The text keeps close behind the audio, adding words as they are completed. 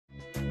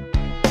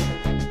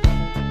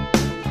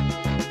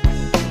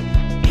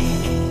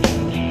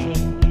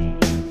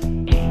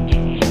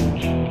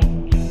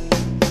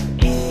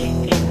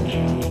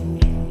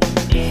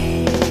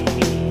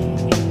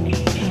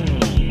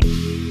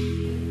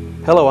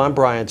Hello, I'm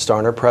Brian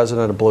Starner,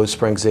 President of Blue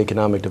Springs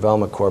Economic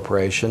Development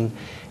Corporation,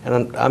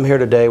 and I'm here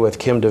today with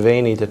Kim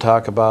Deveney to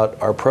talk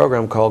about our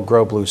program called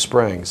Grow Blue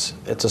Springs.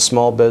 It's a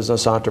small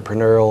business,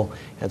 entrepreneurial,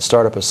 and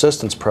startup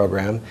assistance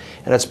program,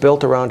 and it's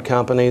built around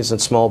companies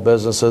and small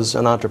businesses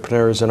and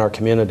entrepreneurs in our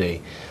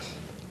community.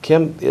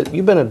 Kim,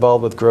 you've been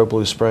involved with Grow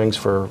Blue Springs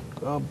for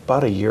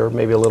about a year,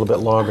 maybe a little bit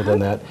longer than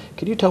that.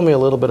 Could you tell me a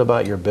little bit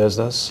about your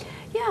business?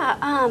 Yeah,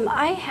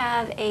 I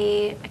have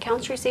a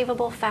accounts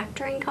receivable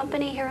factoring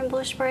company here in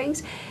Blue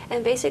Springs,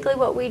 and basically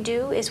what we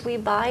do is we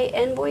buy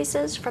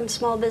invoices from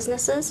small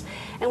businesses,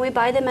 and we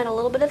buy them at a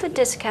little bit of a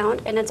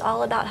discount, and it's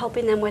all about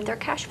helping them with their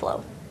cash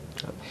flow.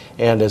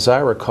 And as I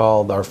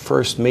recall, our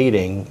first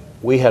meeting,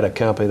 we had a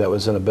company that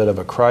was in a bit of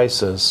a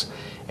crisis,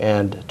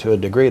 and to a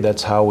degree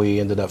that's how we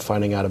ended up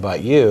finding out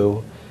about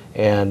you.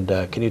 And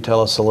can you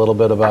tell us a little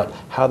bit about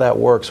how that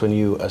works when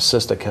you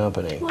assist a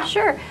company? Well,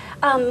 sure.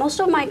 Most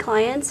of my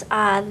clients,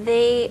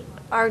 they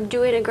are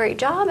doing a great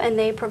job and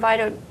they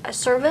provide a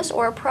service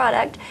or a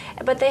product,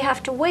 but they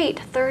have to wait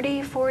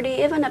 30, 40,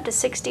 even up to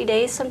 60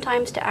 days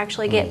sometimes to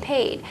actually get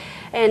paid.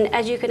 And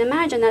as you can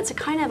imagine, that's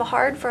kind of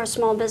hard for a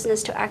small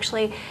business to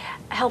actually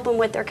help them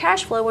with their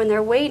cash flow when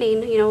they're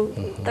waiting,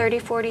 30,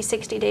 40,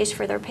 60 days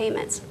for their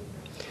payments.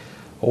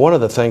 Well, one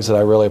of the things that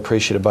I really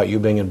appreciate about you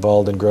being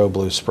involved in Grow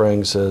Blue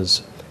Springs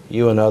is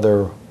you and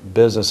other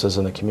businesses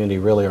in the community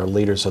really are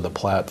leaders of the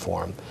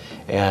platform.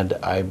 And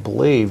I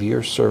believe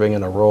you're serving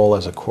in a role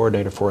as a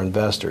coordinator for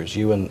investors,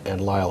 you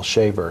and Lyle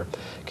Shaver.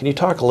 Can you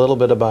talk a little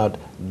bit about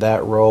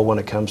that role when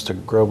it comes to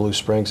Grow Blue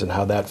Springs and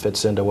how that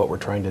fits into what we're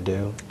trying to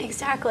do?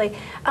 Exactly.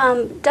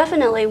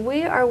 Definitely,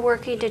 we are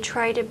working to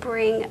try to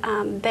bring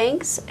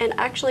banks and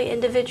actually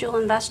individual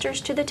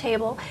investors to the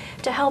table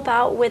to help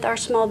out with our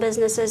small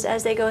businesses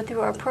as they go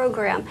through our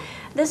program.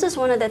 This is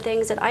one of the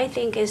things that I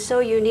think is so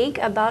unique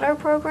about our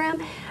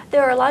program.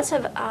 There are lots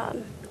of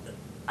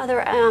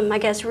other, I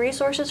guess,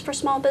 resources for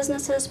small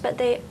businesses, but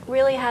they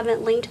really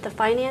haven't linked the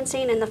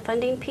financing and the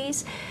funding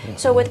piece.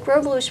 So with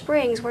Grow Blue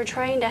Springs, we're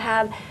trying to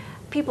have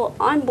people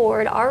on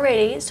board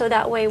already, so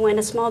that way when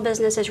a small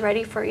business is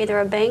ready for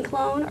either a bank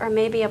loan or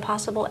maybe a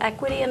possible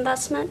equity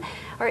investment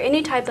or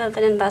any type of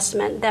an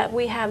investment, that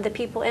we have the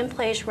people in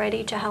place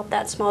ready to help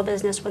that small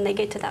business when they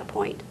get to that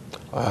point.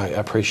 I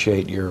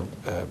appreciate your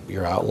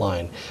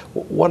outline.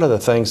 One of the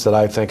things that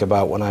I think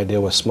about when I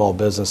deal with small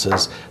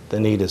businesses, the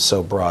need is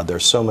so broad.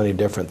 There's so many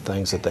different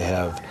things that they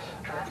have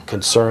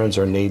concerns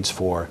or needs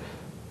for.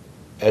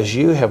 As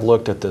you have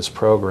looked at this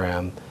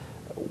program,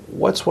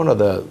 what's one of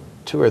the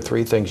 2 or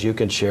 3 things you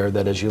can share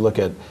that as you look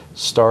at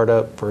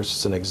startup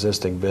versus an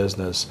existing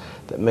business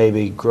that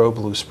maybe Grow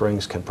Blue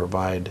Springs can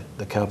provide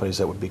the companies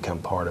that would become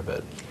part of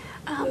it?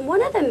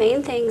 One of the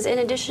main things, in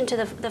addition to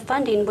the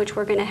funding, which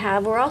we're going to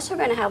have, we're also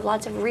going to have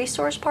lots of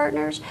resource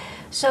partners.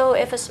 So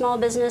if a small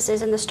business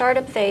is in the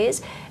startup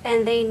phase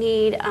and they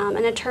need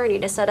an attorney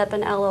to set up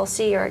an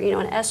LLC or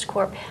an S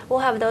Corp, we'll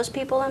have those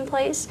people in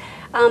place.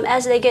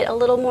 As they get a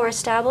little more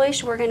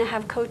established, we're going to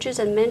have coaches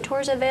and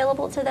mentors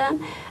available to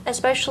them,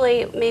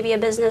 especially maybe a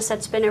business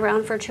that's been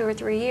around for 2 or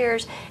 3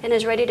 years and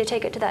is ready to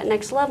take it to that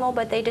next level,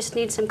 but they just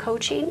need some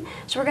coaching.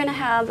 So we're going to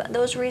have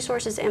those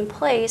resources in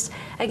place,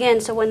 again,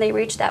 so when they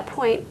reach that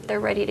point, they're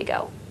ready to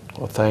go.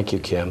 Well, thank you,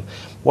 Kim.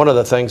 One of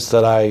the things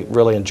that I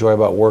really enjoy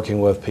about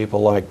working with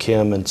people like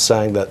Kim and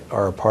Sang that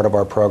are a part of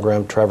our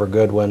program, Trevor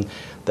Goodwin,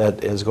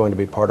 that is going to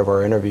be part of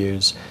our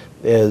interviews,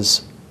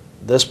 is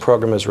this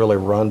program is really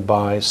run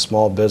by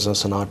small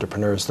business and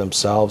entrepreneurs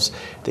themselves.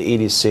 The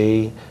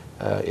EDC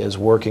is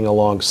working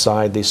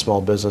alongside these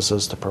small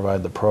businesses to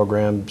provide the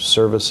program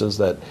services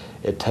that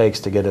it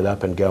takes to get it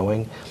up and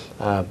going.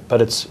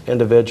 But it's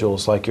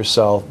individuals like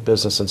yourself,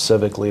 business and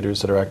civic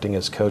leaders that are acting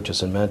as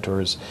coaches and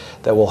mentors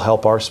that will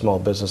help our small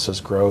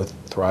businesses grow,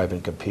 thrive,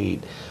 and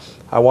compete.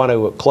 I want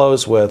to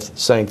close with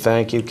saying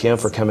thank you, Kim,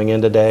 for coming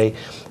in today.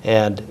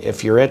 And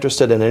if you're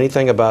interested in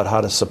anything about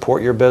how to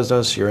support your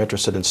business, you're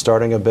interested in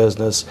starting a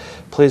business,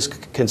 please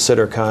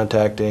consider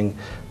contacting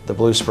the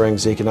Blue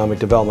Springs Economic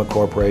Development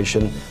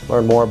Corporation.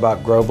 Learn more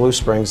about Grow Blue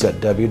Springs at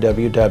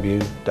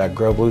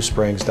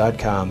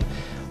www.growbluesprings.com.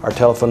 Our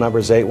telephone number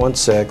is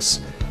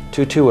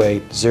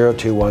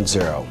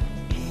 816-228-0210.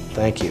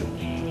 Thank you.